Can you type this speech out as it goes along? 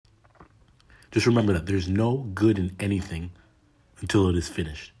Just remember that there's no good in anything until it is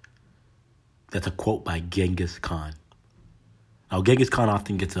finished. That's a quote by Genghis Khan. Now, Genghis Khan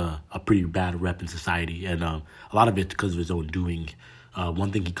often gets a pretty bad rep in society, and a lot of it because of his own doing.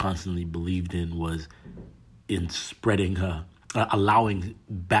 One thing he constantly believed in was in spreading, allowing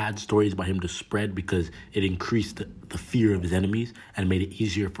bad stories about him to spread because it increased the fear of his enemies and made it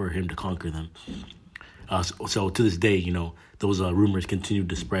easier for him to conquer them. So to this day, those rumors continue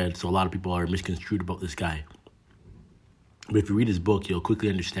to spread, so a lot of people are misconstrued about this guy. But if you read his book, you'll quickly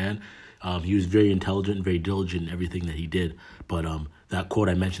understand he was very intelligent and very diligent in everything that he did. But that quote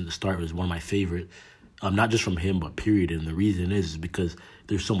I mentioned at the start was one of my favorite, not just from him, but period. And the reason is because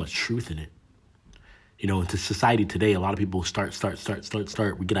there's so much truth in it. Into society today, a lot of people start.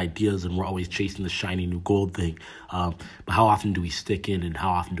 We get ideas and we're always chasing the shiny new gold thing. But how often do we stick in and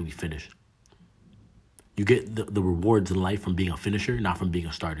how often do we finish? You get the rewards in life from being a finisher, not from being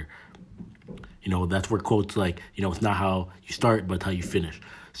a starter. That's where quotes like, it's not how you start, but it's how you finish.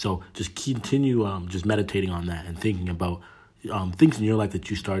 So just continue just meditating on that and thinking about things in your life that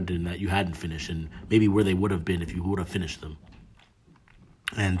you started and that you hadn't finished and maybe where they would have been if you would have finished them.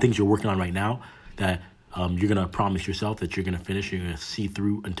 And things you're working on right now that you're going to promise yourself that you're going to finish, you're going to see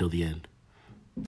through until the end.